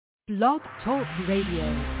Blog Talk Radio.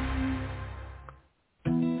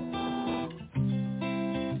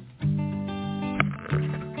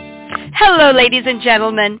 Hello, ladies and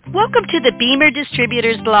gentlemen. Welcome to the BEMER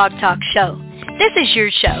Distributors Blog Talk Show. This is your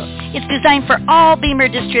show. It's designed for all BEMER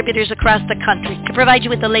distributors across the country to provide you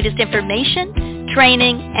with the latest information,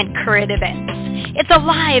 training, and current events. It's a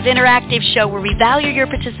live, interactive show where we value your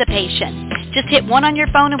participation. Just hit 1 on your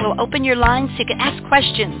phone and we'll open your lines so you can ask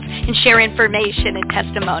questions and share information and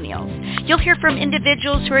testimonials. You'll hear from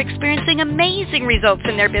individuals who are experiencing amazing results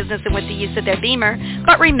in their business and with the use of their BEMER.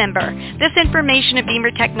 But remember, this information of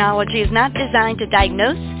BEMER technology is not designed to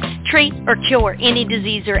diagnose, treat, or cure any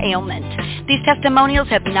disease or ailment. These testimonials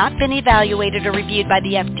have not been evaluated or reviewed by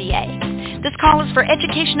the FDA. This call is for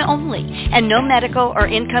education only, and no medical or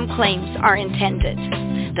income claims are intended.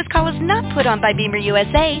 This call is not put on by BEMER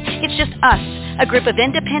USA. It's just us, a group of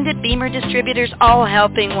independent BEMER distributors all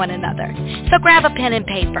helping one another. So grab a pen and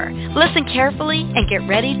paper, listen carefully, and get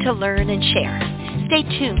ready to learn and share. Stay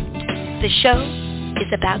tuned. The show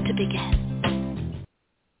is about to begin.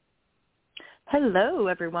 Hello,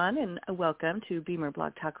 everyone, and welcome to BEMER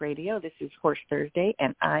Blog Talk Radio. This is Horse Thursday,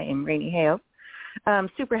 and I am Raini Hale. I'm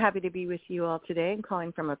super happy to be with you all today. I'm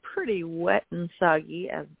calling from a pretty wet and soggy,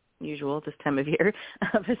 as usual this time of year,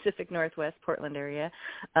 Pacific Northwest, Portland area.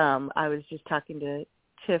 I was just talking to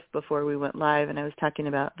Tiff before we went live, and I was talking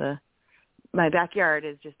about my backyard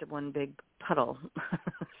is just one big puddle.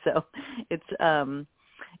 So it's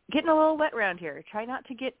getting a little wet around here. Try not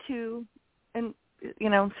to get too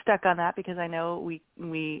stuck on that, because I know we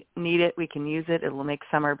need it. We can use it. It will make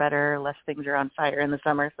summer better. Less things are on fire in the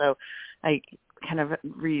summer. So I kind of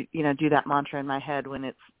do that mantra in my head when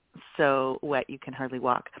it's so wet you can hardly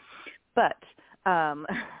walk. But I'm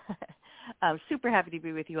super happy to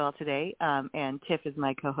be with you all today. And Tiff is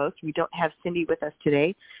my co-host. We don't have Cindy with us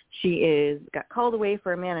today. She got called away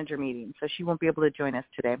for a manager meeting, so she won't be able to join us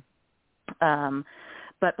today.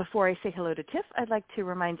 But before I say hello to Tiff, I'd like to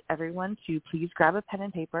remind everyone to please grab a pen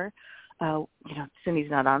and paper.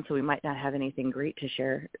 Cindy's not on, so we might not have anything great to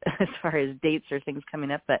share as far as dates or things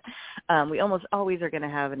coming up, but we almost always are going to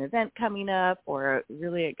have an event coming up, or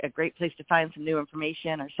really a great place to find some new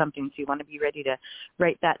information or something, so you want to be ready to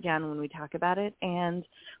write that down when we talk about it. And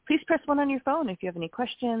please press 1 on your phone if you have any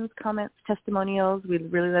questions, comments, testimonials.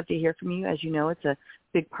 We'd really love to hear from you. As you know, it's a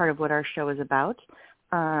big part of what our show is about.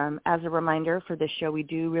 As a reminder, for this show, we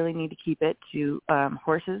do really need to keep it to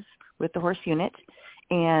horses with the horse unit,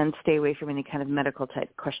 and stay away from any kind of medical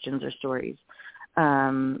type questions or stories.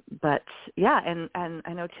 But yeah, and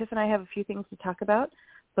I know Tiff and I have a few things to talk about,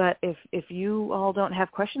 but if you all don't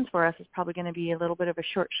have questions for us, it's probably going to be a little bit of a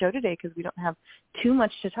short show today because we don't have too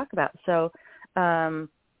much to talk about. So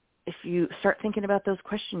if you start thinking about those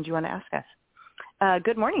questions you want to ask us.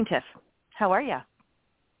 Good morning, Tiff. How are you?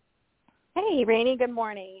 Hey, Rainy. Good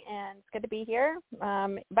morning, and it's good to be here.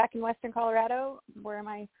 Back in Western Colorado, where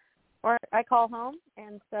I call home,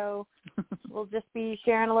 and so we'll just be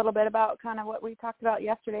sharing a little bit about kind of what we talked about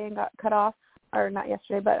yesterday and got cut off, or not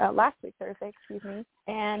yesterday, but last week, Thursday,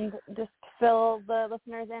 and just fill the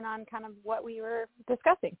listeners in on kind of what we were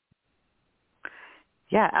discussing.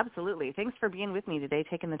 Yeah, absolutely. Thanks for being with me today,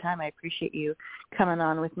 taking the time. I appreciate you coming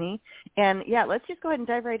on with me. And yeah, let's just go ahead and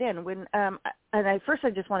dive right in. First I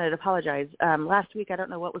just wanted to apologize. Last week, I don't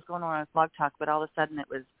know what was going on with Blog Talk, but all of a sudden it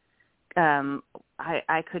was,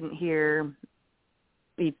 I couldn't hear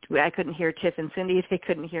Tiff and Cindy. They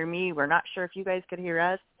couldn't hear me. We're not sure if you guys could hear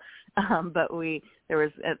us. But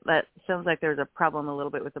that sounds like there was a problem a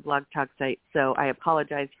little bit with the Blog Talk site. So I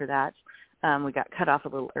apologize for that. We got cut off a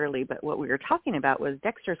little early, but what we were talking about was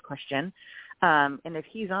Dexter's question. And if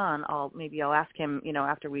he's on, I'll ask him,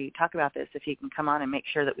 after we talk about this, if he can come on and make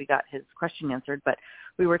sure that we got his question answered. But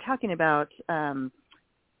we were talking about,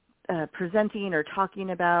 presenting or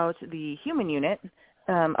talking about the human unit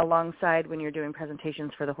alongside when you're doing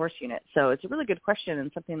presentations for the horse unit. So it's a really good question and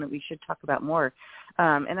something that we should talk about more.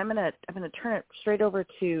 And I'm gonna turn it straight over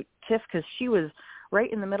to Tiff, because she was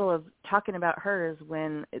right in the middle of talking about hers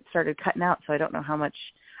when it started cutting out. So I don't know how much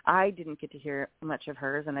I didn't get to hear much of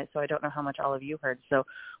hers, so I don't know how much all of you heard. So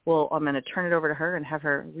I'm going to turn it over to her and have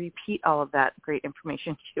her repeat all of that great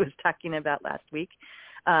information she was talking about last week,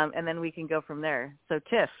 and then we can go from there. So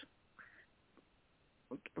Tiff,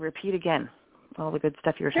 repeat again all the good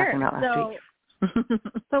stuff you were talking about last week.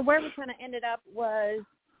 So where we kind of ended up was,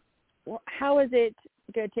 how is it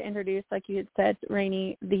good to introduce, like you had said,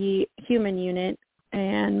 Rainey, the human unit,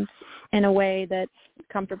 and in a way that's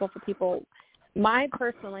comfortable for people.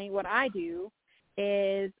 What I do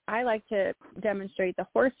is I like to demonstrate the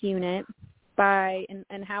horse unit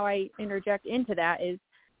and how I interject into that is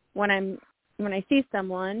when I see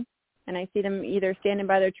someone and I see them either standing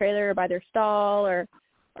by their trailer or by their stall or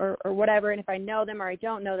whatever. And if I know them or I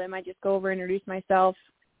don't know them, I just go over, introduce myself,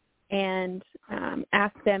 and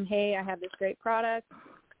ask them, hey, I have this great product.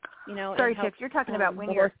 Sorry, Tiff, you're talking about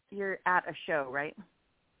when you're at a show, right?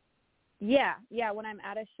 Yeah, when I'm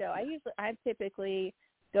at a show. I typically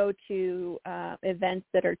go to events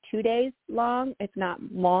that are 2 days long, if not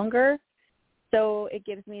longer. So it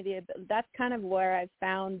gives me that's kind of where I've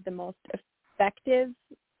found the most effective.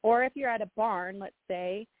 Or if you're at a barn, let's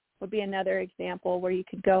say, would be another example where you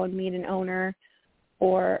could go and meet an owner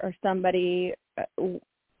or somebody,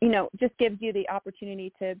 just gives you the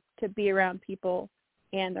opportunity to be around people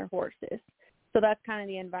and their horses. So that's kind of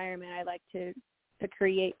the environment I like to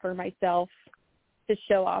create for myself to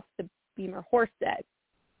show off the BEMER horse set.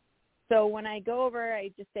 So when I go over,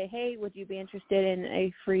 I just say, hey, would you be interested in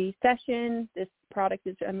a free session? This product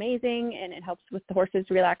is amazing, and it helps with the horse's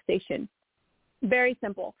relaxation. Very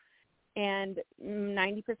simple. And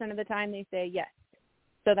 90% of the time they say yes.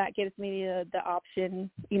 So that gives me the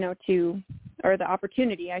option, or the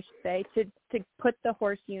opportunity, I should say, to put the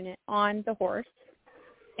horse unit on the horse.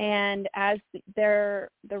 And as the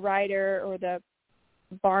rider or the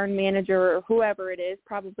barn manager or whoever it is,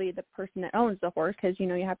 probably the person that owns the horse, because, you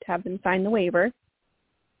have to have them sign the waiver,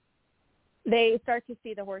 they start to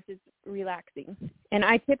see the horses relaxing. And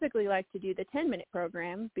I typically like to do the 10-minute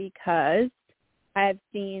program because I've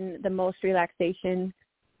seen the most relaxation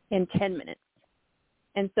in 10 minutes.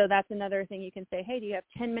 And so that's another thing you can say, hey, do you have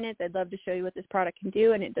 10 minutes? I'd love to show you what this product can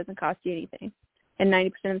do, and it doesn't cost you anything. And 90%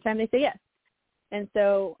 of the time they say yes. And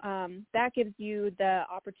so that gives you the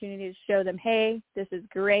opportunity to show them, hey, this is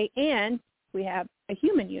great, and we have a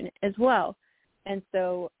human unit as well. And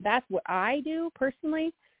so that's what I do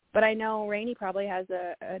personally, but I know Raini probably has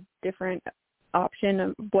a different option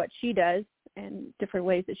of what she does and different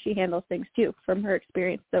ways that she handles things too from her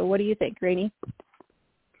experience. So what do you think, Raini?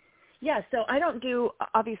 Yeah, so I don't do,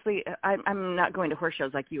 obviously, I'm not going to horse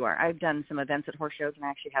shows like you are. I've done some events at horse shows, and I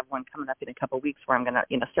actually have one coming up in a couple of weeks where I'm going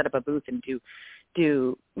to, set up a booth and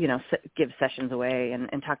give sessions away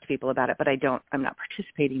and talk to people about it, but I'm not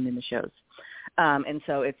participating in the shows. And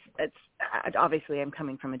so it's obviously I'm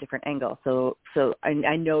coming from a different angle. So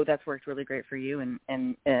I know that's worked really great for you,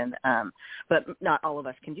 but not all of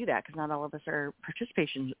us can do that because not all of us are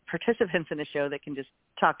participants in a show that can just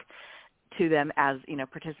talk to them as,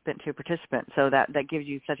 participant to participant. So that gives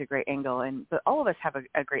you such a great angle. But all of us have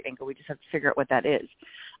a great angle. We just have to figure out what that is.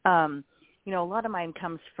 A lot of mine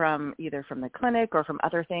comes from either from the clinic or from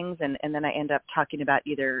other things. And then I end up talking about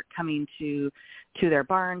either coming to their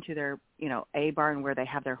barn, to their, a barn where they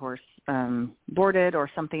have their horse boarded or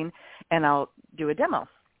something, and I'll do a demo.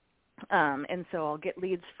 And so I'll get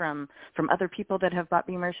leads from other people that have bought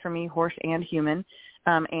BEMERs for me, horse and human,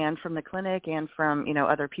 and from the clinic and from,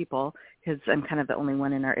 other people, because I'm kind of the only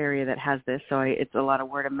one in our area that has this. So it's a lot of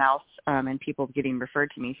word of mouth and people getting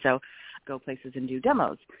referred to me. So I go places and do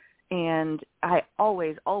demos. And I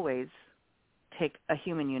always take a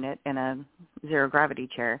human unit and a zero gravity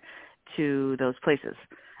chair to those places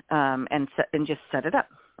and just set it up.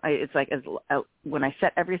 It's like when I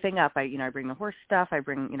set everything up, I bring the horse stuff, I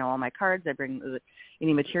bring, all my cards, I bring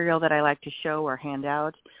any material that I like to show or hand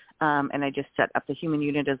out, and I just set up the human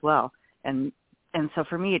unit as well. And so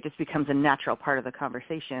for me, it just becomes a natural part of the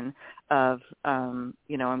conversation of, I'm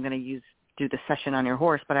going to do the session on your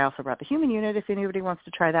horse, but I also brought the human unit if anybody wants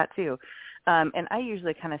to try that too. And I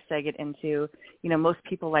usually kind of seg it into, most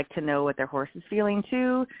people like to know what their horse is feeling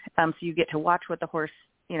too. So you get to watch what the horse,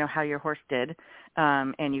 how your horse did.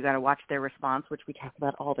 And you got to watch their response, which we talk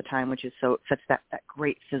about all the time, which is such that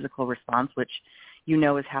great physical response, which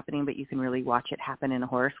is happening, but you can really watch it happen in a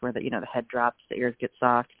horse where the head drops, the ears get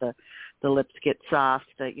soft, the lips get soft,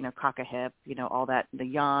 the, cock a hip, all that, the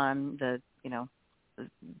yawn, the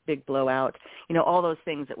big blowout, all those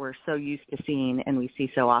things that we're so used to seeing and we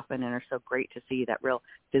see so often and are so great to see, that real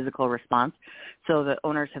physical response. So the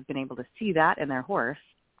owners have been able to see that in their horse,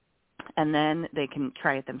 and then they can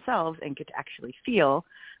try it themselves and get to actually feel,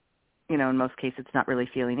 in most cases it's not really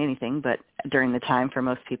feeling anything, but during the time for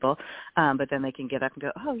most people, but then they can get up and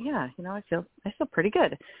go, oh yeah, I feel pretty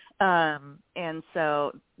good. And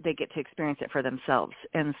so they get to experience it for themselves.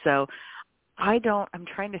 And so I'm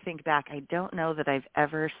trying to think back. I don't know that I've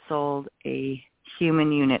ever sold a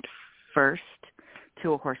human unit first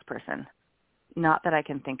to a horse person. Not that I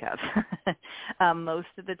can think of. Most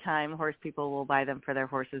of the time, horse people will buy them for their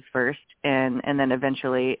horses first and then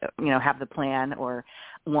eventually, have the plan or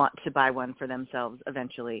want to buy one for themselves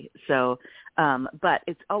eventually. So, but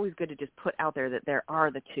it's always good to just put out there that there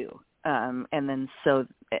are the two. And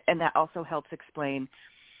that also helps explain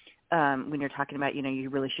when you're talking about, you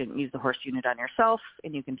really shouldn't use the horse unit on yourself,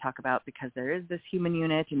 and you can talk about because there is this human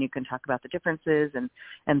unit, and you can talk about the differences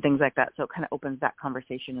and things like that. So it kind of opens that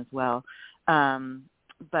conversation as well.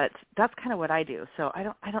 But that's kind of what I do. So I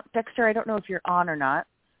don't, Dexter, I don't know if you're on or not,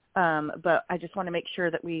 but I just want to make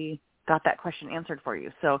sure that we got that question answered for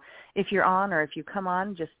you. So if you're on, or if you come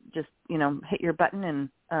on, just hit your button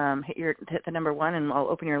and hit the number 1, and I'll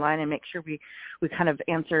open your line and make sure we kind of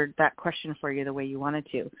answered that question for you the way you wanted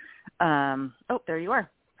to. There you are.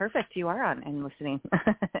 Perfect. You are on and listening.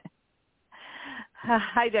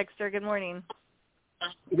 Hi, Dexter. Good morning.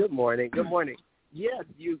 Good morning. Good morning. Yes,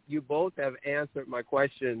 you both have answered my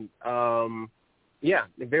question.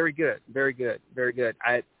 Very good. Very good. Very good.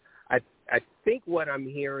 I think what I'm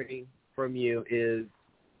hearing from you is,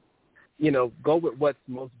 go with what's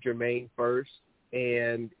most germane first.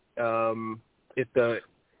 And if the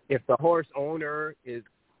horse owner is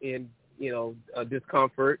in, a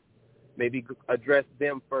discomfort, maybe address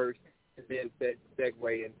them first, and then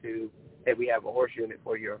segue into, hey, we have a horse unit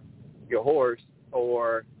for your horse.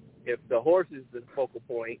 Or if the horse is the focal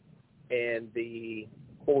point and the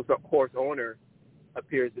horse owner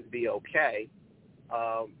appears to be okay,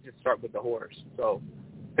 just start with the horse. So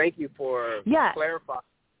thank you for clarifying.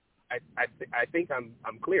 I think I'm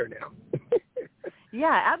clear now.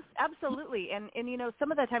 Yeah, absolutely. And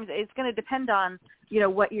some of the times it's going to depend on,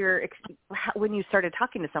 what when you started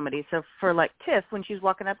talking to somebody. So for like Tiff, when she's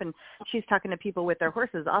walking up and she's talking to people with their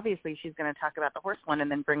horses, obviously she's going to talk about the horse one and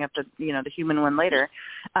then bring up the, the human one later.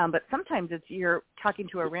 But sometimes it's you're talking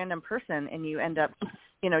to a random person and you end up,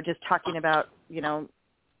 just talking about,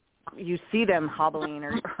 you see them hobbling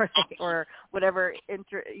or whatever,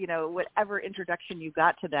 whatever introduction you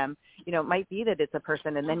got to them, it might be that it's a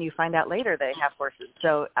person, and then you find out later they have horses.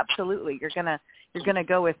 So absolutely, you're gonna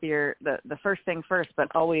go with the first thing first, but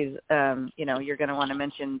always, you're gonna want to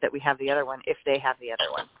mention that we have the other one if they have the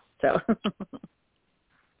other one. So.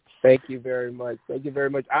 Thank you very much. Thank you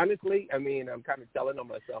very much. Honestly, I'm kind of telling on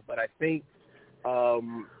myself, but I think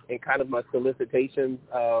in kind of my solicitations,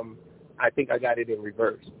 I think I got it in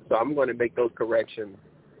reverse. So I'm going to make those corrections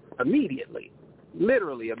immediately.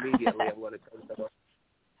 Literally immediately I'm going to turn them on.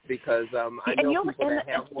 Because I know people that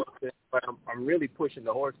have horses, but I'm really pushing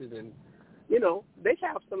the horses, and, they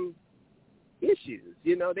have some issues.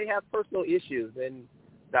 They have personal issues. And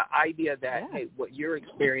the idea that, hey, what you're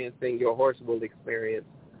experiencing, your horse will experience,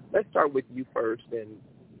 let's start with you first, and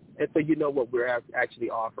so you know what we're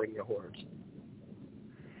actually offering your horse.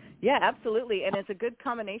 Yeah, absolutely, and it's a good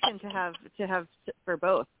combination to have for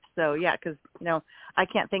both. So yeah, because I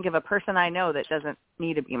can't think of a person I know that doesn't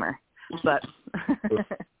need a BEMER, but.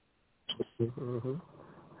 Mm-hmm.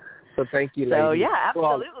 So thank you, ladies. So yeah,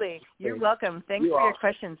 absolutely. You're welcome. Thanks for your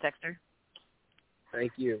questions, Dexter.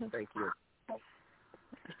 Thank you. Thank you.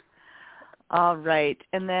 All right.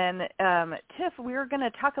 And then, Tiff, we were going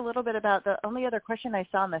to talk a little bit about the only other question I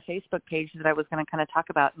saw on the Facebook page that I was going to kind of talk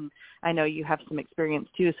about, and I know you have some experience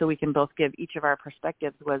too, so we can both give each of our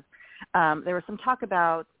perspectives, was there was some talk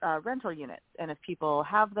about rental units, and if people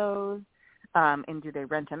have those, and do they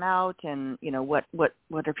rent them out, and,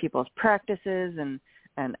 what are people's practices, and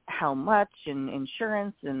how much, and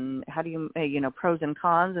insurance, and how do you, pros and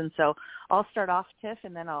cons. And so I'll start off, Tiff,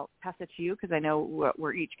 and then I'll pass it to you, because I know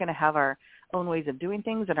we're each going to have our own ways of doing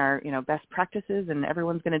things and our, best practices, and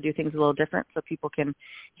everyone's going to do things a little different, so people can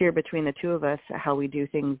hear between the two of us how we do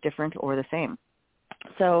things different or the same.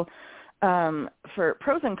 So for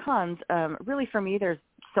pros and cons, really for me, there's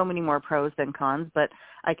so many more pros than cons, but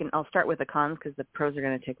I'll start with the cons because the pros are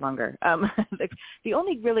going to take longer. The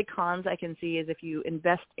only really cons I can see is if you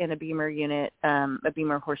invest in a BEMER unit, a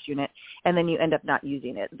BEMER horse unit, and then you end up not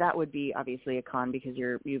using it. That would be obviously a con, because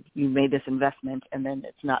you made this investment and then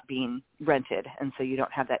it's not being rented, and so you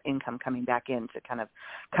don't have that income coming back in to kind of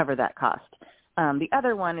cover that cost. The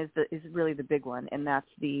other one is really the big one, and that's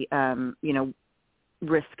the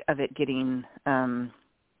risk of it getting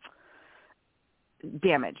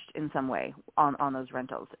damaged in some way on those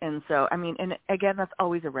rentals. And so, and again, that's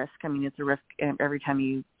always a risk. It's a risk every time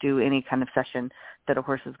you do any kind of session that a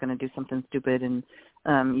horse is going to do something stupid, and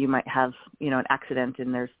you might have, an accident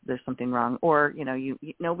and there's something wrong, or,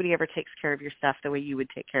 nobody ever takes care of your stuff the way you would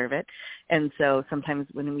take care of it. And so sometimes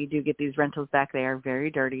when we do get these rentals back, they are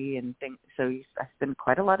very dirty and things. So I spend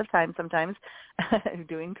quite a lot of time sometimes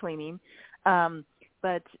doing cleaning.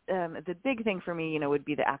 But the big thing for me, would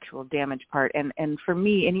be the actual damage part. And for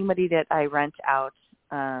me, anybody that I rent out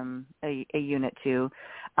a unit to,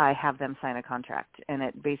 I have them sign a contract. And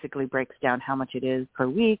it basically breaks down how much it is per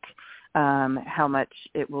week, how much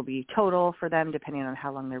it will be total for them, depending on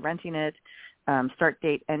how long they're renting it, start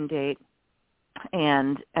date, end date,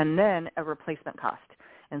 and then a replacement cost.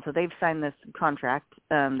 And so they've signed this contract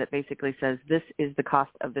that basically says this is the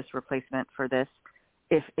cost of this replacement for this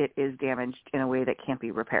if it is damaged in a way that can't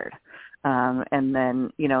be repaired. And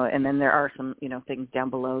then there are some, things down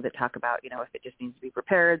below that talk about, if it just needs to be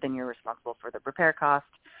repaired, then you're responsible for the repair cost,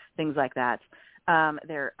 things like that.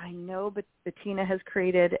 I know, but Bettina has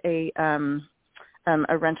created a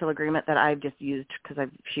rental agreement that I've just used because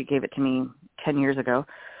she gave it to me 10 years ago.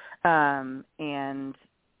 And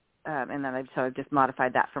then I've just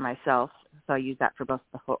modified that for myself. So I use that for both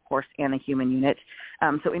the horse and the human unit.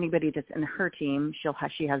 So anybody that's in her team,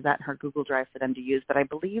 she has that in her Google Drive for them to use. But I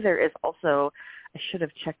believe there is also, I should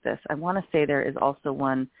have checked this. I want to say there is also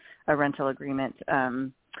a rental agreement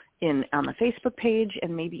on the Facebook page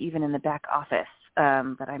and maybe even in the back office.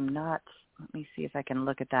 But I'm not. Let me see if I can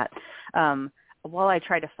look at that. While I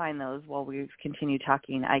try to find those, while we continue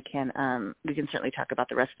talking, we can certainly talk about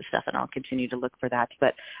the rest of the stuff, and I'll continue to look for that.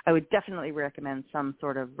 But I would definitely recommend some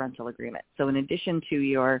sort of rental agreement. So in addition to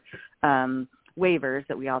your waivers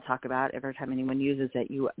that we all talk about every time anyone uses it,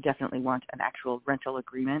 you definitely want an actual rental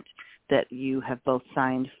agreement that you have both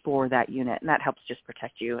signed for that unit, and that helps just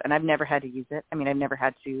protect you. And I've never had to use it. I mean, I've never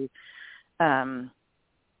had to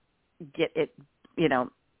get it,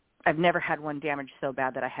 I've never had one damaged so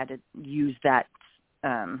bad that I had to use that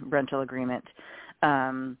rental agreement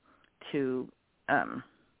to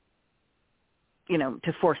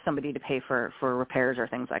force somebody to pay for repairs or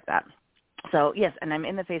things like that. So, yes, and I'm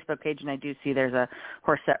in the Facebook page, and I do see there's a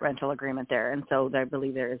horse set rental agreement there, and so I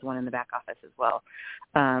believe there is one in the back office as well.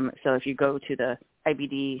 So if you go to the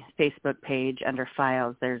IBD Facebook page under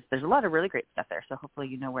files, there's a lot of really great stuff there, so hopefully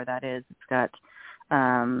you know where that is. It's got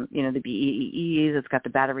the BEEs, it's got the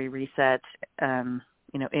battery reset,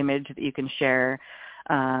 image that you can share.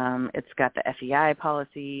 It's got the FEI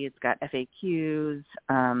policy. It's got FAQs.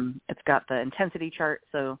 It's got the intensity chart.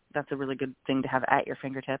 So that's a really good thing to have at your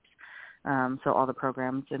fingertips. So all the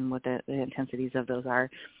programs and what the intensities of those are.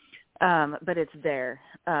 But it's there.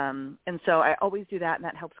 And so I always do that, and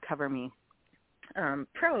that helps cover me.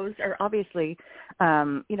 Pros are obviously,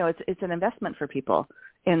 it's an investment for people.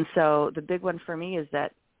 And so the big one for me is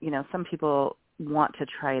that, some people want to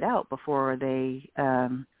try it out before they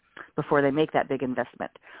make that big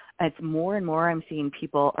investment. It's more and more I'm seeing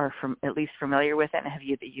people are at least familiar with it and have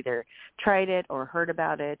either tried it or heard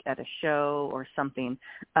about it at a show or something.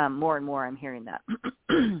 More and more I'm hearing that.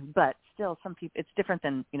 But still, some people, it's different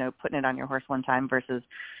than, putting it on your horse one time versus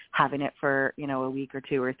having it for, a week or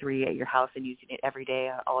 2 or 3 at your house and using it every day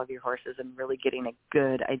on all of your horses and really getting a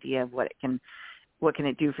good idea of what can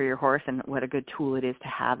it do for your horse and what a good tool it is to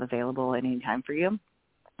have available at any time for you.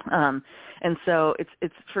 And so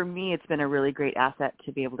it's for me, it's been a really great asset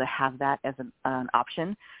to be able to have that as an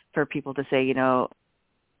option for people to say,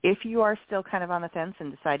 if you are still kind of on the fence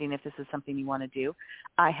and deciding if this is something you want to do,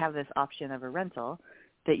 I have this option of a rental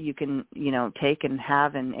that you can, take and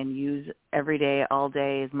have and use every day, all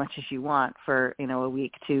day, as much as you want for, a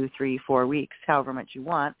week, 2, 3, 4 weeks, however much you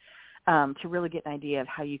want, to really get an idea of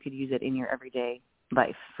how you could use it in your everyday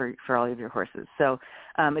life for all of your horses. So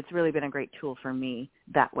it's really been a great tool for me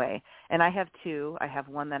that way. And I have 2. I have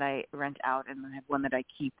one that I rent out, and I have one that I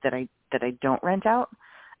keep that I don't rent out,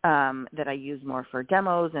 that I use more for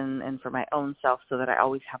demos and for my own self, so that I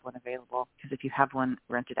always have one available. Because if you have one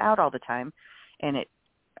rented out all the time, and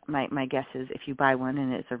my guess is if you buy one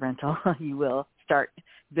and it's a rental, you will start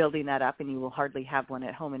building that up, and you will hardly have one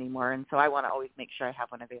at home anymore. And so I want to always make sure I have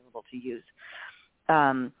one available to use.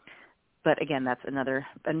 But again, that's another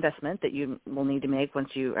investment that you will need to make once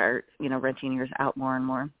you are, renting yours out more and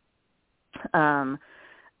more.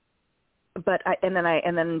 But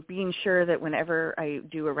then being sure that whenever I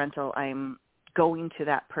do a rental, I'm going to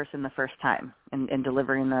that person the first time and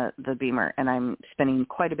delivering the BEMER, and I'm spending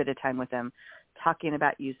quite a bit of time with them, talking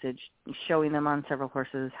about usage, showing them on several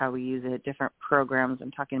horses how we use it, different programs. I'm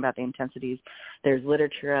talking about the intensities. There's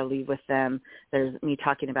literature I leave with them. There's me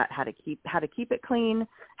talking about how to keep it clean,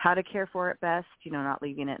 how to care for it best, not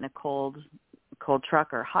leaving it in a cold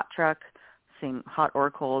truck or hot truck, same hot or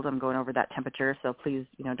cold. I'm going over that temperature, so please,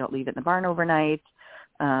 don't leave it in the barn overnight,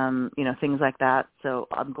 things like that. So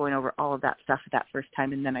I'm going over all of that stuff that first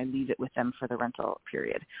time, and then I leave it with them for the rental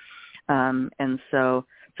period. And so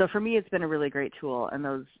for me, it's been a really great tool, and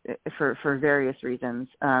those for various reasons.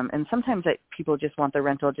 And sometimes people just want the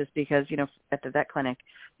rental just because, at the vet clinic,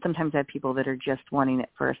 sometimes I have people that are just wanting it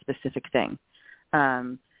for a specific thing,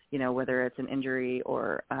 whether it's an injury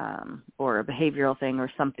or a behavioral thing or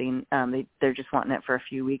something. They're just wanting it for a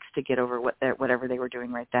few weeks to get over whatever they were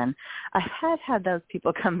doing right then. I have had those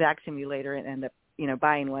people come back to me later and end up,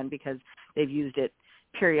 buying one because they've used it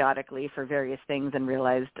periodically for various things and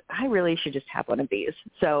realized I really should just have one of these.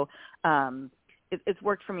 So it's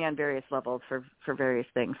worked for me on various levels for various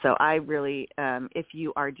things. So I really, if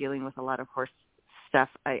you are dealing with a lot of horse stuff,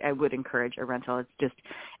 I would encourage a rental. It just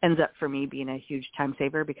ends up for me being a huge time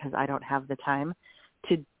saver because I don't have the time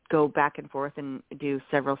to go back and forth and do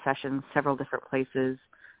several sessions, several different places,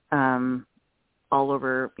 all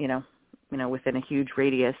over, within a huge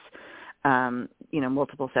radius,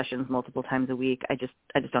 multiple sessions, multiple times a week. I just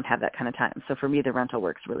don't have that kind of time. So for me, the rental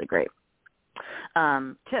works really great.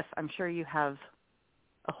 Tiff, I'm sure you have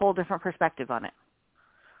a whole different perspective on it.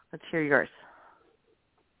 Let's hear yours.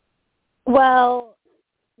 Well,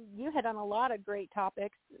 you hit on a lot of great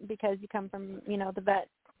topics because you come from, the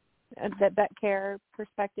vet care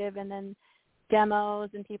perspective, and then demos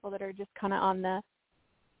and people that are just kind of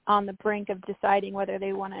on the brink of deciding whether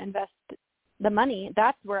they want to invest the money.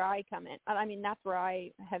 That's where I come in. I mean, that's where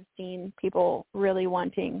I have seen people really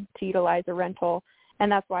wanting to utilize a rental,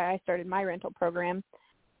 and that's why I started my rental program.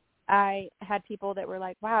 I had people that were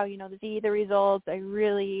like, wow, to see the results, I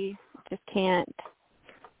really just can't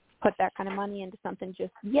put that kind of money into something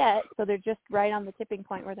just yet. So they're just right on the tipping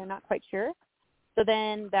point where they're not quite sure. So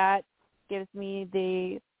then that gives me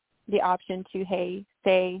the option to,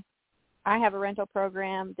 say, I have a rental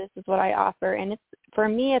program. This is what I offer. And for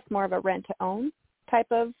me, it's more of a rent-to-own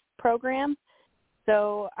type of program.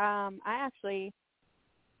 So I actually,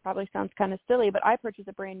 probably sounds kind of silly, but I purchased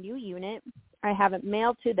a brand new unit. I have it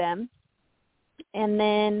mailed to them. And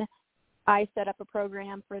then I set up a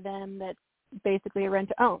program for them that's basically a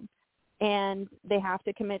rent-to-own. And they have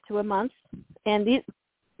to commit to a month.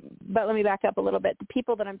 But let me back up a little bit. The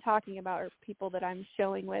people that I'm talking about are people that I'm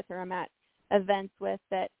showing with or I'm at events with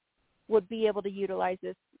that would be able to utilize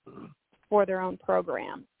this for their own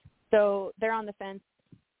program. So they're on the fence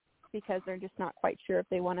because they're just not quite sure if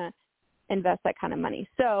they want to invest that kind of money.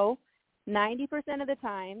 So 90% of the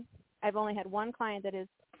time, I've only had one client that has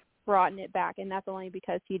brought it back, and that's only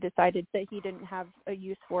because he decided that he didn't have a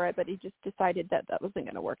use for it, but he just decided that wasn't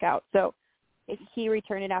going to work out. So he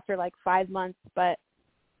returned it after like 5 months, but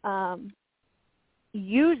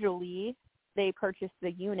usually they purchase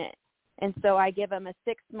the unit. And so I give them a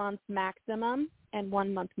 6 month maximum and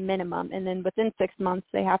 1 month minimum. And then within 6 months,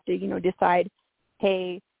 they have to, decide,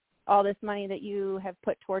 hey, all this money that you have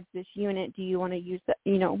put towards this unit, do you want to use that?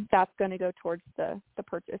 That's going to go towards the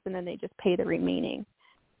purchase. And then they just pay the remaining.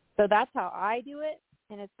 So that's how I do it.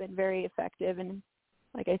 And it's been very effective. And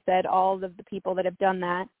like I said, all of the people that have done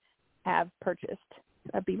that have purchased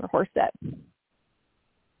a BEMER horse set.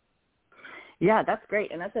 Yeah, that's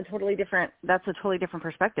great. And that's a totally different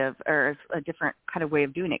perspective, or a different kind of way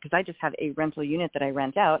of doing it. Because I just have a rental unit that I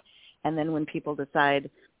rent out. And then when people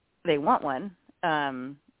decide they want one,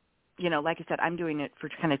 like I said, I'm doing it for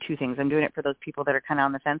kind of two things. I'm doing it for those people that are kind of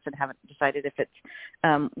on the fence and haven't decided if it's,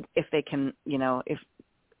 if they can, if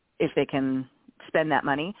they can spend that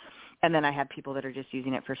money. And then I have people that are just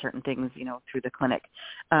using it for certain things, through the clinic.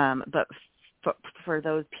 But for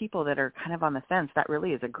those people that are kind of on the fence, that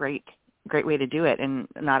really is a great way to do it, and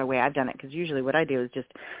not a way I've done it, because usually what I do is just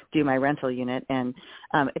do my rental unit. And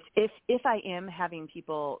if I am having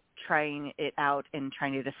people trying it out and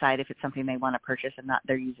trying to decide if it's something they want to purchase and not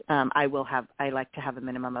their use, I like to have a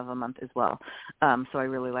minimum of a month as well. So I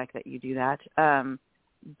really like that you do that.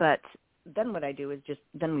 But then what I do is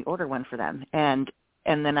then we order one for them,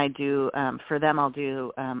 and then I do, for them, I'll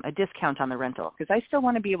do a discount on the rental, because I still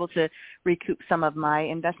want to be able to recoup some of my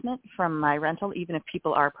investment from my rental, even if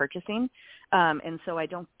people are purchasing. And so I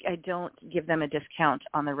don't give them a discount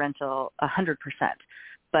on the rental 100%,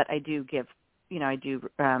 but I do give,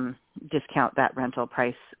 discount that rental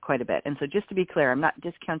price quite a bit. And so just to be clear, I'm not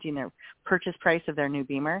discounting their purchase price of their new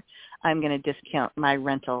BEMER. I'm going to discount my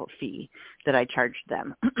rental fee that I charged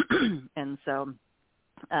them. And so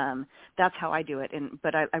that's how I do it.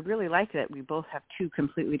 But I really like that we both have two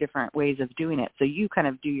completely different ways of doing it. So you kind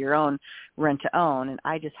of do your own rent to own, and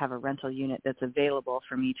I just have a rental unit that's available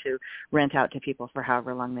for me to rent out to people for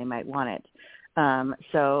however long they might want it.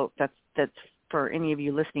 So that's for any of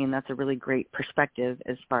you listening, that's a really great perspective,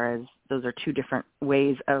 as far as those are two different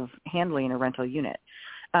ways of handling a rental unit.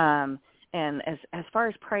 And as far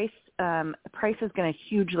as price is going to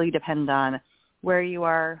hugely depend on where you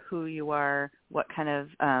are, who you are, what kind of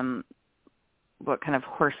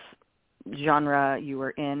horse genre you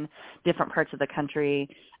were in, different parts of the country.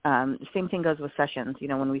 Same thing goes with sessions.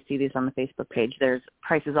 When we see these on the Facebook page, there's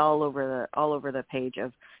prices all over the page,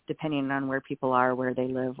 of depending on where people are, where they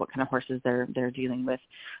live, what kind of horses they're dealing with.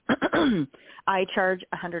 I charge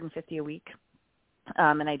 $150 a week,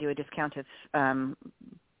 and I do a discount if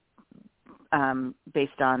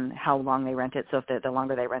based on how long they rent it. So if the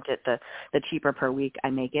longer they rent it, the cheaper per week I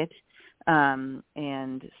make it.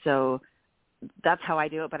 And so that's how I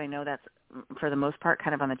do it. But I know that's for the most part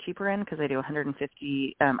kind of on the cheaper end because I do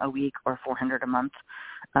 $150 a week or $400 a month.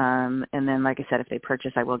 And then, like I said, if they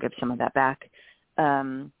purchase, I will give some of that back.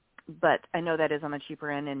 But I know that is on the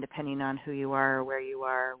cheaper end, and depending on who you are, where you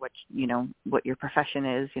are, what your profession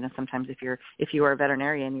is, sometimes if you are a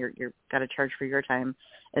veterinarian, you're got to charge for your time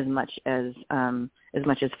as much as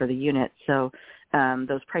for the unit. So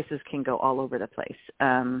those prices can go all over the place.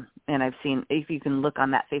 And I've seen, if you can look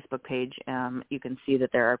on that Facebook page, you can see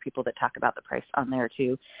that there are people that talk about the price on there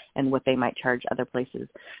too, and what they might charge other places.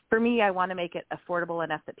 For me, I want to make it affordable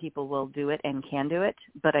enough that people will do it and can do it,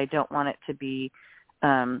 but I don't want it to be.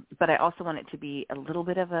 But I also want it to be a little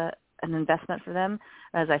bit of an investment for them.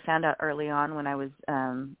 As I found out early on when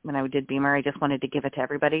I did BEMER, I just wanted to give it to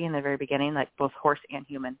everybody in the very beginning, like both horse and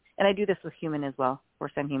human. And I do this with human as well,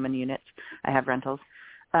 horse and human units. I have rentals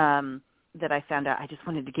that I found out. I just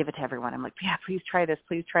wanted to give it to everyone. I'm like, yeah, please try this.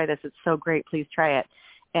 Please try this. It's so great. Please try it.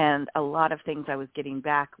 And a lot of things I was getting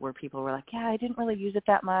back where people were like, yeah, I didn't really use it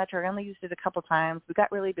that much, or I only used it a couple times. We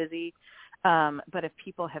got really busy. But if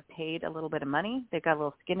people have paid a little bit of money, they've got a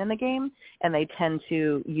little skin in the game, and they tend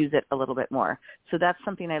to use it a little bit more. So that's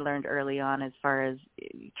something I learned early on as far as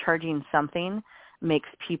charging something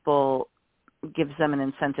gives them an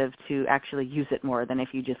incentive to actually use it more than if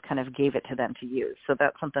you just kind of gave it to them to use. So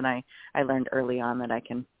that's something I learned early on that I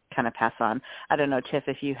can kind of pass on. I don't know, Tiff,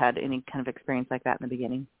 if you had any kind of experience like that in the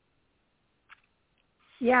beginning.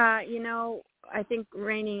 Yeah, I think,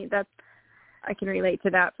 Raini, I can relate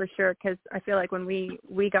to that for sure, because I feel like when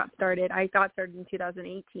we got started, I got started in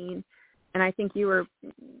 2018, and I think you were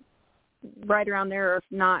right around there, or if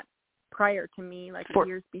not prior to me, like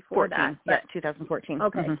years before 14, that. But, yeah, 2014.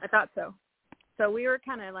 Okay, Mm-hmm. I thought so. So we were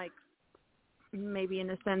kind of like, maybe in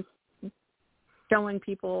a sense, showing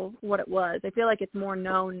people what it was. I feel like it's more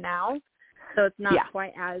known now, so it's not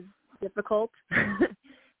quite as difficult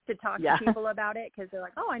to talk to people about it, because they're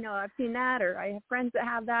like, oh, I know, I've seen that, or I have friends that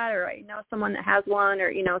have that, or I know someone that has one,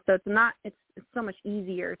 or, so it's so much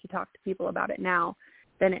easier to talk to people about it now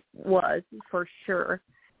than it was, for sure.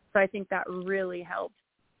 So I think that really helped.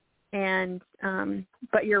 And,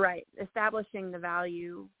 but you're right, establishing the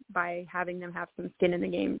value by having them have some skin in the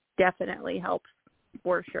game definitely helps,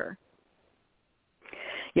 for sure.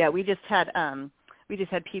 Yeah, we just had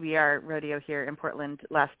PBR rodeo here in Portland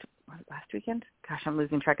last weekend. Gosh, I'm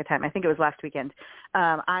losing track of time. I think it was last weekend.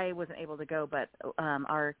 I wasn't able to go, but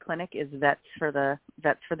our clinic is vets for the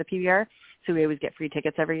PBR, so we always get free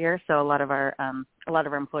tickets every year. So a lot of our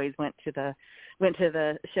employees went to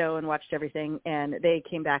the show and watched everything, and they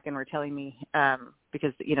came back and were telling me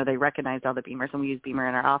because they recognized all the BEMERs, and we use BEMER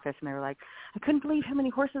in our office, and they were like, I couldn't believe how many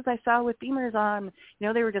horses I saw with BEMERs on.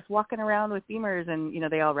 They were just walking around with BEMERs,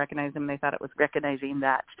 and they all recognized them. They thought it was recognizing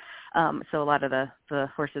that. So a lot of the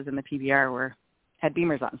horses in the PBR had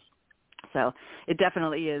BEMERs on. So it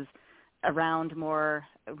definitely is around more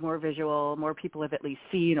visual. More people have at least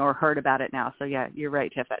seen or heard about it now. So yeah, you're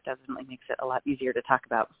right, Tiff. That definitely makes it a lot easier to talk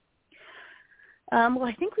about. Well,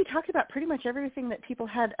 I think we talked about pretty much everything that people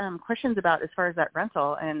had questions about as far as that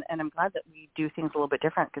rental, and I'm glad that we do things a little bit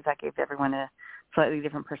different, because that gave everyone a slightly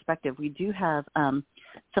different perspective. We do have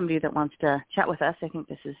somebody that wants to chat with us. I think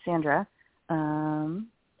this is Sandra.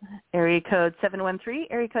 Area code 713.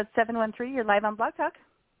 Area code 713. You're live on Blog Talk.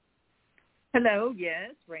 Hello.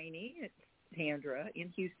 Yes, Raini. It's Sandra in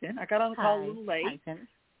Houston. I got on the call a little late.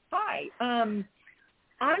 Hi.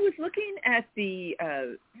 I was looking at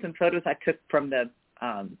some photos I took from the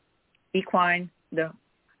equine, the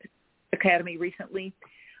academy recently,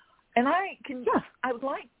 and I would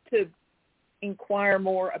like to inquire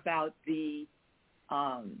more about the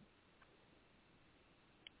I'm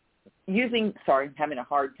having a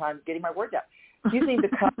hard time getting my words out. Using the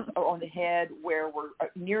cup on the head where we're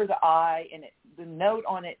near the eye, and the note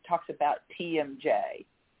on it talks about TMJ.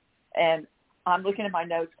 And I'm looking at my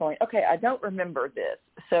notes going, okay, I don't remember this.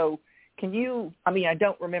 So I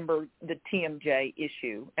don't remember the TMJ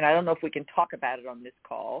issue, and I don't know if we can talk about it on this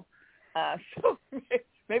call. So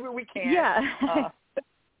maybe we can. Yeah.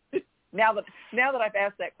 Now that I've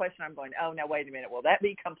asked that question, I'm going, oh, now wait a minute. Will that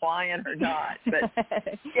be compliant or not? But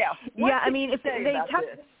yeah. If they talk,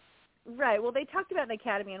 right. Well, they talked about the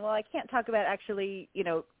academy, and I can't talk about actually,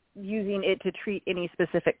 using it to treat any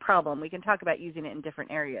specific problem. We can talk about using it in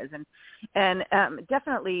different areas, and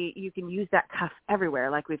definitely you can use that cuff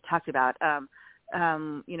everywhere, like we've talked about.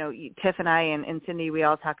 Tiff and I and Cindy, we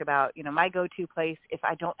all talk about, my go-to place if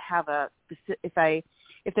I don't have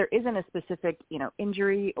if there isn't a specific,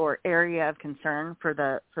 injury or area of concern for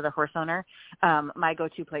the horse owner, my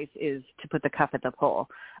go-to place is to put the cuff at the pole.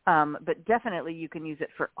 But definitely you can use it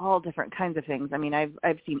for all different kinds of things. I mean,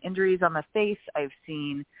 I've seen injuries on the face. I've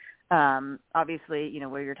seen, obviously,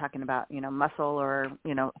 where you're talking about, muscle or,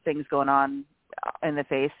 things going on in the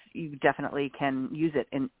face, you definitely can use it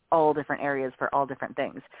in all different areas for all different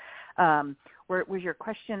things. Was your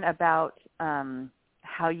question about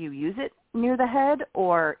how you use it near the head,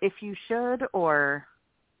 or if you should, or?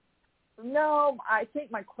 No, I think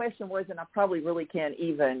my question was, and I probably really can't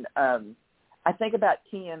even, I think about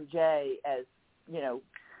TMJ as,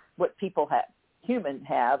 what people humans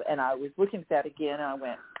have, and I was looking at that again, and I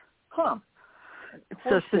went,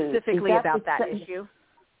 So specifically about that issue?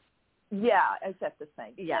 Yeah, is that the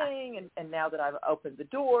same thing? And now that I've opened the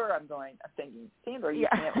door, I'm thinking, Sandra, you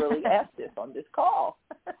can't really ask this on this call.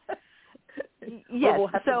 Yes,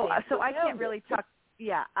 so I can't really talk.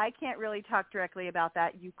 Yeah, I can't really talk directly about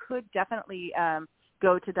that. You could definitely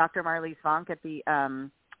go to Dr. Marlies Vonk at the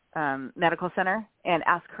medical center and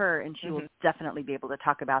ask her, and she will definitely be able to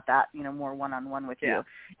talk about that, more one-on-one with you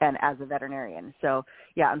and as a veterinarian. So,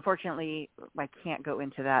 yeah, unfortunately, I can't go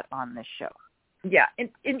into that on this show. Yeah,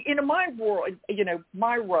 in my world,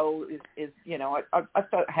 my role is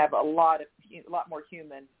I have a lot more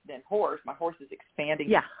human than horse. My horse is expanding.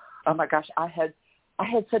 Yeah. Oh my gosh, I had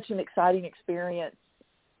such an exciting experience.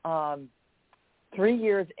 3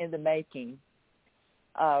 years in the making.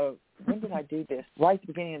 When did I do this? Right at the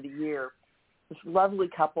beginning of the year. This lovely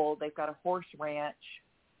couple, they've got a horse ranch,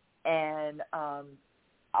 and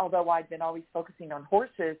although I'd been always focusing on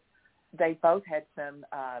horses, they both had some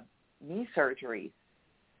knee surgeries,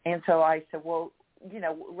 and so I said, well,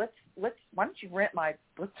 let's why don't you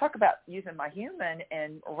let's talk about using my human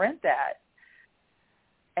and rent that,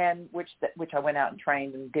 and which I went out and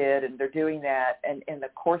trained and did, and they're doing that, and in the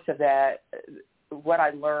course of that, what I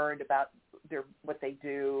learned about what they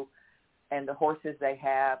do and the horses they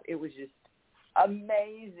have, it was just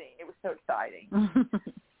amazing. It was so exciting.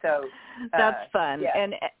 So that's fun. Yeah.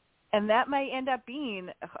 And that might end up being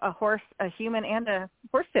a human and a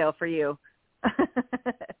horse sale for you.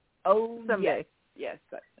 Someday. Yes.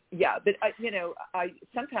 But I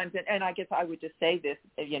sometimes, and I guess I would just say this,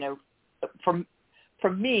 for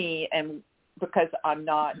me, and because I'm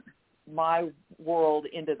not my world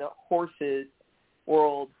into the horses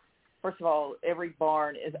world. First of all, every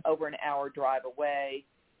barn is over an hour drive away,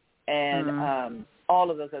 and all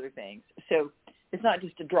of those other things. So it's not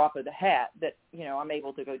just a drop of the hat that, I'm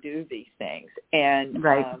able to go do these things. And,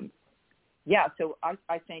 so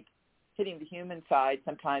I think hitting the human side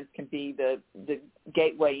sometimes can be the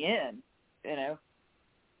gateway in,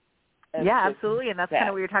 Yeah, absolutely. And that's kind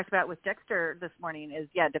of what you talked about with Dexter this morning is,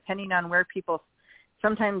 depending on where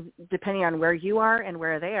sometimes depending on where you are and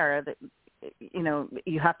where they are, that,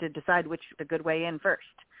 you have to decide which a good way in first.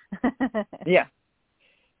 Yeah.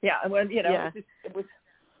 And when, it was,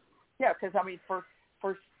 because I mean, for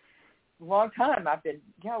a long time I've been,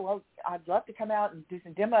 I'd love to come out and do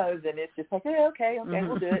some demos, and it's just like, okay,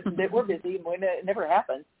 we'll do it. And we're busy, and it never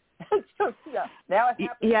happens. So, now it happens.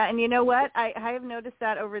 Yeah, and you know what? I have noticed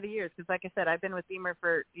that over the years, because like I said, I've been with BEMER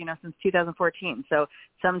for, since 2014. So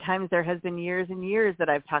sometimes there has been years and years that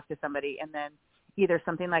I've talked to somebody, and then either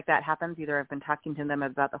something like that happens, either I've been talking to them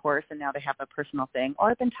about the horse and now they have a personal thing,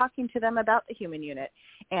 or I've been talking to them about the human unit,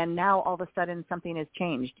 and now all of a sudden something has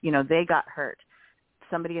changed. They got hurt.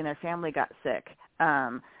 Somebody in their family got sick.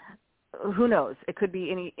 Who knows? It could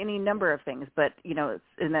be any number of things, but,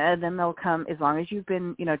 and then they'll come, as long as you've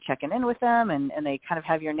been, checking in with them and they kind of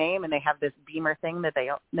have your name and they have this BEMER thing that they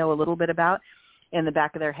know a little bit about in the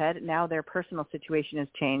back of their head. Now their personal situation has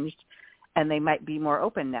changed and they might be more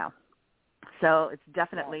open now. So it's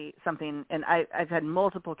definitely something, and I've had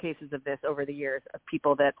multiple cases of this over the years of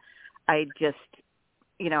people that I just,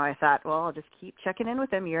 I thought, well, I'll just keep checking in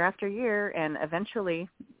with them year after year, and eventually,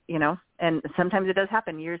 and sometimes it does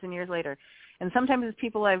happen years and years later. And sometimes it's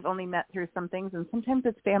people I've only met through some things, and sometimes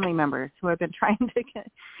it's family members who I've been trying to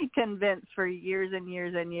convince for years and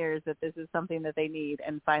years and years that this is something that they need,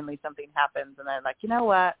 and finally something happens, and they're like, you know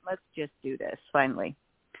what, let's just do this, finally.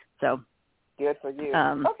 So. Good for you.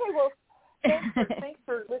 Okay, well, thanks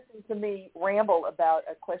for listening to me ramble about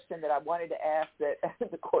a question that I wanted to ask that in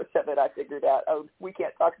the course of it I figured out, we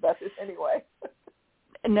can't talk about this anyway.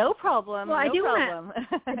 No problem. Well, I do want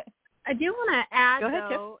to add, ahead,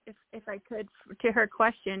 though, if I could, to her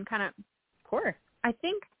question, kind of, course. I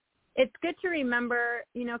think it's good to remember,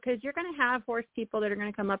 because you're going to have horse people that are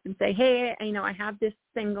going to come up and say, hey, I have this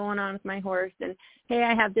thing going on with my horse, and hey,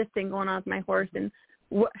 I have this thing going on with my horse, and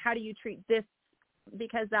how do you treat this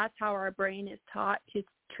because that's how our brain is taught to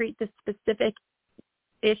treat the specific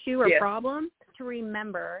issue or problem, to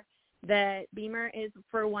remember that BEMER is,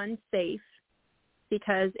 for one, safe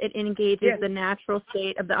because it engages the natural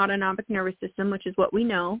state of the autonomic nervous system, which is what we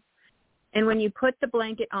know. And when you put the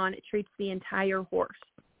blanket on, it treats the entire horse.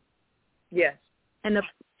 Yes. And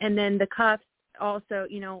then the cuffs also,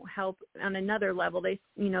 help on another level. They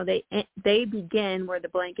begin where the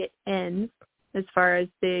blanket ends as far as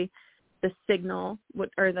the signal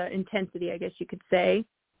or the intensity, I guess you could say.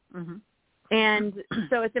 Mm-hmm. And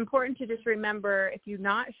so it's important to just remember, if you're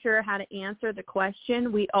not sure how to answer the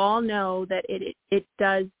question, we all know that it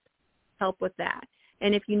does help with that.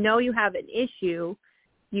 And if you know you have an issue,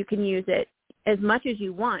 you can use it as much as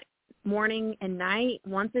you want, morning and night,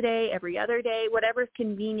 once a day, every other day, whatever's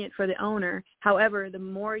convenient for the owner. However, the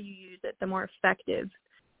more you use it, the more effective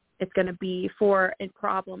it's going to be for a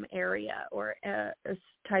problem area or a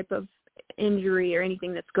type of injury or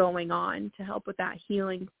anything that's going on, to help with that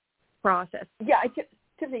healing process. Yeah,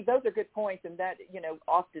 Tiffany, those are good points, and that,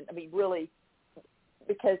 often, really,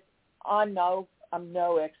 because I'm no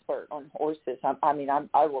expert on horses.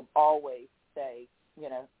 I will always say,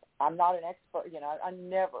 I'm not an expert. I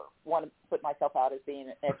never want to put myself out as being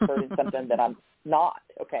an expert in something that I'm not.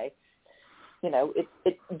 Okay,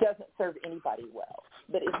 it doesn't serve anybody well.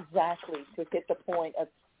 But exactly to get the point of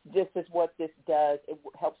this is what this does. It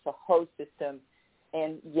helps the whole system,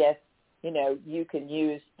 and yes, you can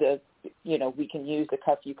use we can use the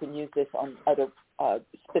cuff. You can use this on other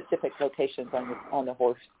specific locations on the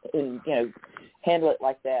horse, and handle it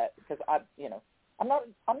like that. Because I'm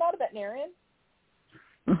not a veterinarian.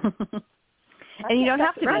 And you don't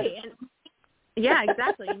have to right. be. Yeah,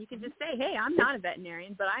 exactly. And you can just say, hey, I'm not a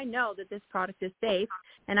veterinarian, but I know that this product is safe,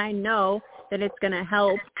 and I know that it's going to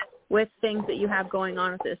help with things that you have going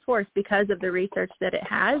on with this horse because of the research that it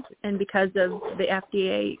has and because of the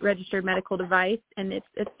FDA registered medical device, and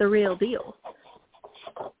it's the real deal.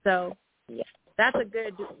 So that's a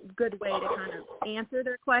good way to kind of answer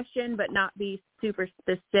their question, but not be super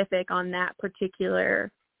specific on that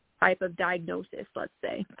particular type of diagnosis, let's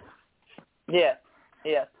say. Yes.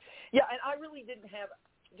 Yeah, and I really didn't have,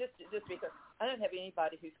 just because I didn't have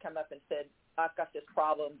anybody who's come up and said, I've got this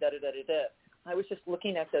problem, da-da-da-da-da. I was just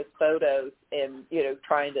looking at those photos and,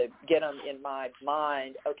 trying to get them in my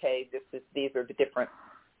mind. Okay, these are the different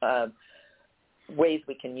ways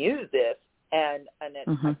we can use this. And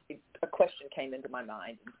then a question came into my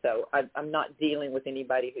mind. And so I'm not dealing with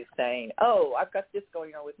anybody who's saying, oh, I've got this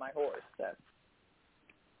going on with my horse. So.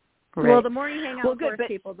 Right. Well, the more you hang out with horse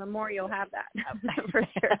people, the more you'll have that. For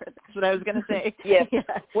sure. That's what I was going to say. Yes. Yeah.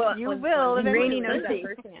 Well, you will. And Raini knows that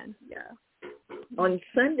firsthand. Yeah. On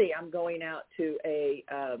Sunday, I'm going out to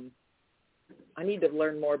I need to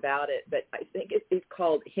learn more about it, but I think it's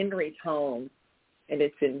called Henry's Home, and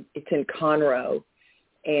it's in Conroe.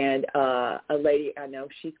 And a lady I know,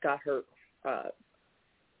 she's got her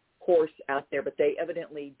horse out there, but they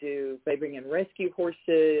evidently they bring in rescue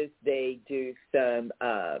horses. They do some,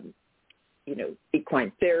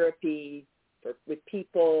 equine therapy with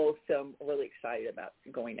people. So I'm really excited about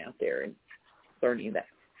going out there and learning that,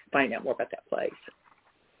 find out more about that place.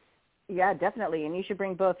 Yeah, definitely. And you should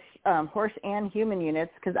bring both horse and human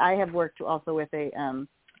units, because I have worked also with a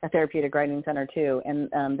therapeutic riding center too,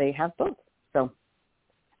 and they have both. So,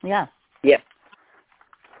 yeah. Yep.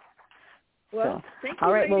 Well, thank you,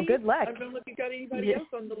 all right, lady. Well, good luck. I don't know if you got anybody else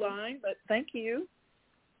on the line, but thank you.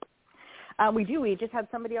 We do. We just had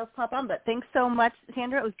somebody else pop on, but thanks so much,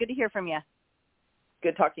 Sandra. It was good to hear from you.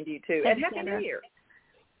 Good talking to you, too. Thanks, and Happy Sandra. New Year.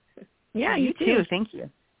 Yeah, you too. Thank you.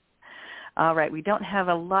 All right. We don't have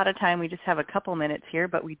a lot of time. We just have a couple minutes here,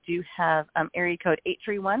 but we do have area code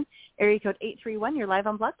 831. Area code 831, you're live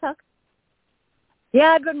on Blog Talk.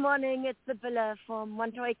 Yeah, good morning. It's Sibylla from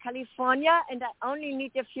Monterey, California, and I only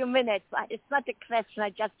need a few minutes. It's not a question. I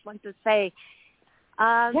just want to say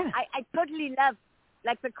I totally love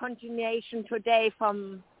the continuation today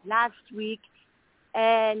from last week,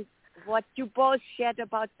 and what you both shared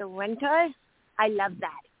about the renters. I love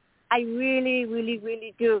that. I really, really,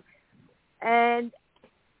 really do. And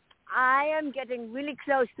I am getting really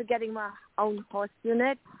close to getting my own horse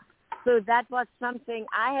unit. So that was something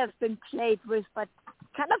I have been played with, but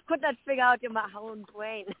kind of could not figure out in my own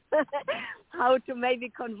brain how to maybe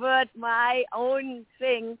convert my own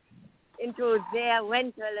thing into their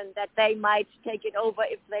rental, and that they might take it over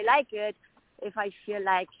if they like it, if I feel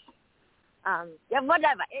like,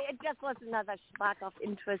 whatever. It just was another spark of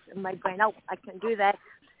interest in my brain. Oh, I can do that.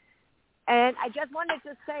 And I just wanted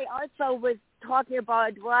to say also, with talking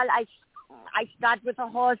about, I start with a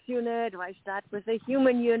horse unit or I start with a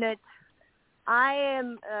human unit. I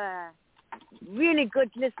am really good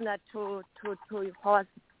listener to horse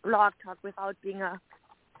blog talk without being a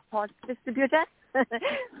horse distributor.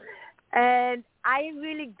 And I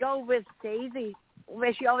really go with Daisy,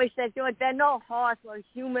 where she always says, there are no horse or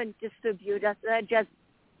human distributors. They're just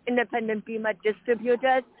independent BEMER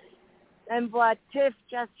distributors. And what Tiff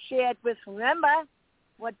just shared with, remember,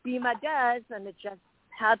 what BEMER does, and it just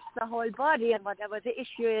helps the whole body, and whatever the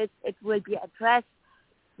issue is, it will be addressed.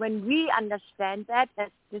 When we understand that as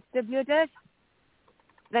distributors,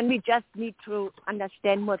 then we just need to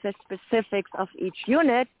understand more the specifics of each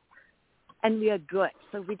unit, and we are good.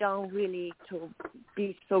 So we don't really to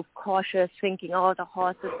be so cautious thinking, oh, the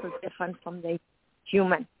horse is so different from the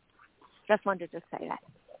human. Just wanted to say that.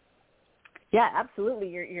 Yeah, absolutely.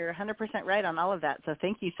 You're 100% right on all of that. So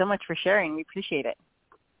thank you so much for sharing. We appreciate it.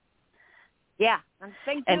 Yeah, and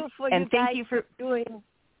thank you for doing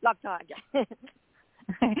Blog Talk.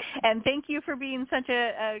 And thank you for being such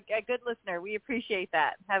a good listener. We appreciate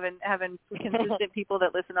that, having consistent people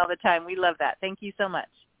that listen all the time. We love that. Thank you so much.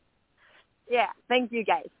 Yeah, thank you,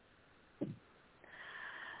 guys.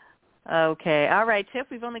 Okay. All right, Tiff,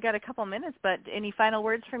 we've only got a couple minutes, but any final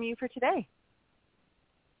words from you for today?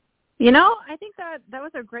 I think that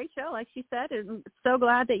was a great show, like she said. I'm so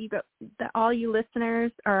glad that that all you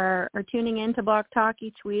listeners are tuning in to Blog Talk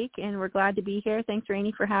each week, and we're glad to be here. Thanks,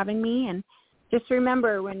 Raini, for having me. And just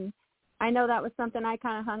remember, when I know that was something I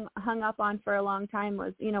kind of hung up on for a long time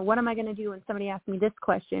was, what am I going to do when somebody asks me this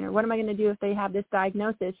question, or what am I going to do if they have this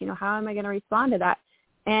diagnosis? How am I going to respond to that?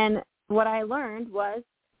 And what I learned was,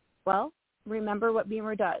 well, remember what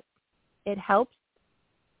BEMER does. It helps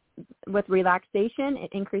with relaxation,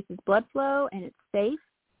 it increases blood flow, and it's safe,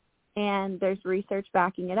 and there's research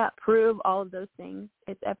backing it up. Prove all of those things.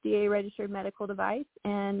 It's FDA-registered medical device,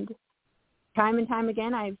 and time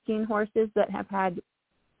again, I've seen horses that have had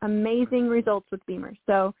amazing results with BEMER.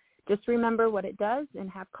 So just remember what it does and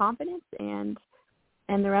have confidence, and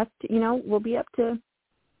the rest, will be up to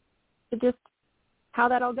just how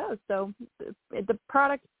that all goes. So the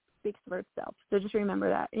product speaks for itself. So just remember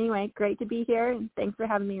that. Anyway, great to be here, and thanks for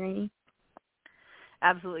having me, Raini.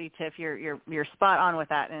 Absolutely, Tiff. You're spot on with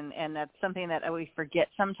that, and that's something that we forget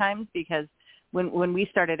sometimes, because when we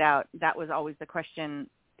started out, that was always the question.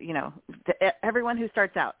 Everyone who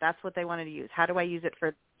starts out, that's what they wanted to use. How do I use it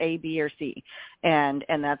for A, B, or C? And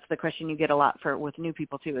that's the question you get a lot with new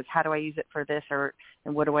people too, is how do I use it for this,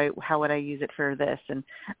 and how would I use it for this? And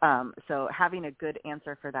so having a good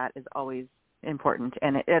answer for that is always important,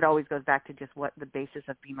 and it always goes back to just what the basis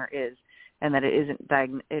of BEMER is, and that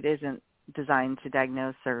it isn't designed to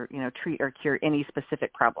diagnose or treat or cure any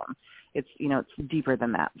specific problem. It's it's deeper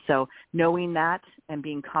than that. So knowing that and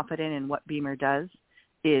being confident in what BEMER does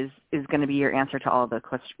is going to be your answer to all of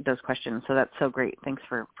those questions. So that's so great. Thanks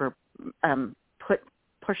for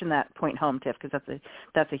pushing that point home, Tiff, because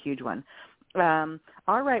that's a huge one.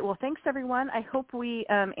 All right. Well, thanks, everyone. I hope we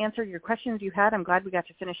answered your questions you had. I'm glad we got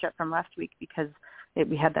to finish up from last week, because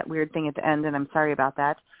we had that weird thing at the end, and I'm sorry about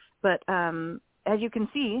that. But as you can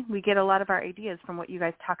see, we get a lot of our ideas from what you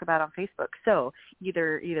guys talk about on Facebook. So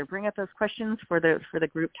either bring up those questions for the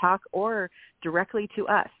group talk, or directly to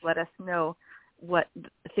us. Let us know what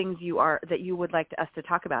things that you would like us to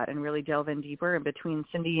talk about, and really delve in deeper. And between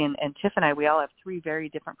Cindy and Tiff and I, we all have 3 very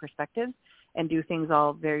different perspectives and do things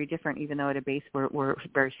all very different, even though at a base we're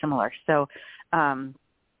very similar. So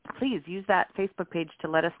please use that Facebook page to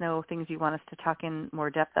let us know things you want us to talk in more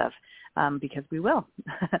depth of, because we will.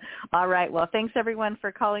 All right. Well, thanks, everyone,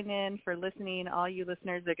 for calling in, for listening. All you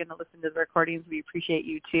listeners that are going to listen to the recordings, we appreciate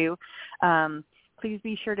you, too. Please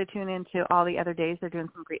be sure to tune in to all the other days. They're doing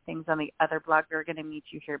some great things on the other blog. We're going to meet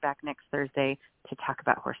you here back next Thursday to talk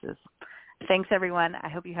about horses. Thanks, everyone. I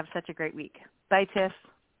hope you have such a great week. Bye, Tiff.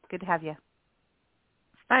 Good to have you.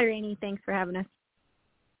 Bye, Raini. Thanks for having us.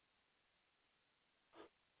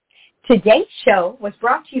 Today's show was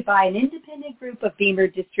brought to you by an independent group of BEMER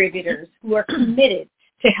distributors who are committed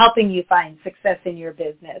to helping you find success in your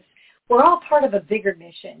business. We're all part of a bigger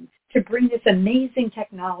mission to bring this amazing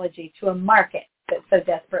technology to a market that so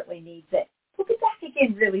desperately needs it. We'll be back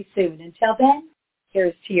again really soon. Until then,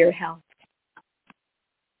 here's to your health.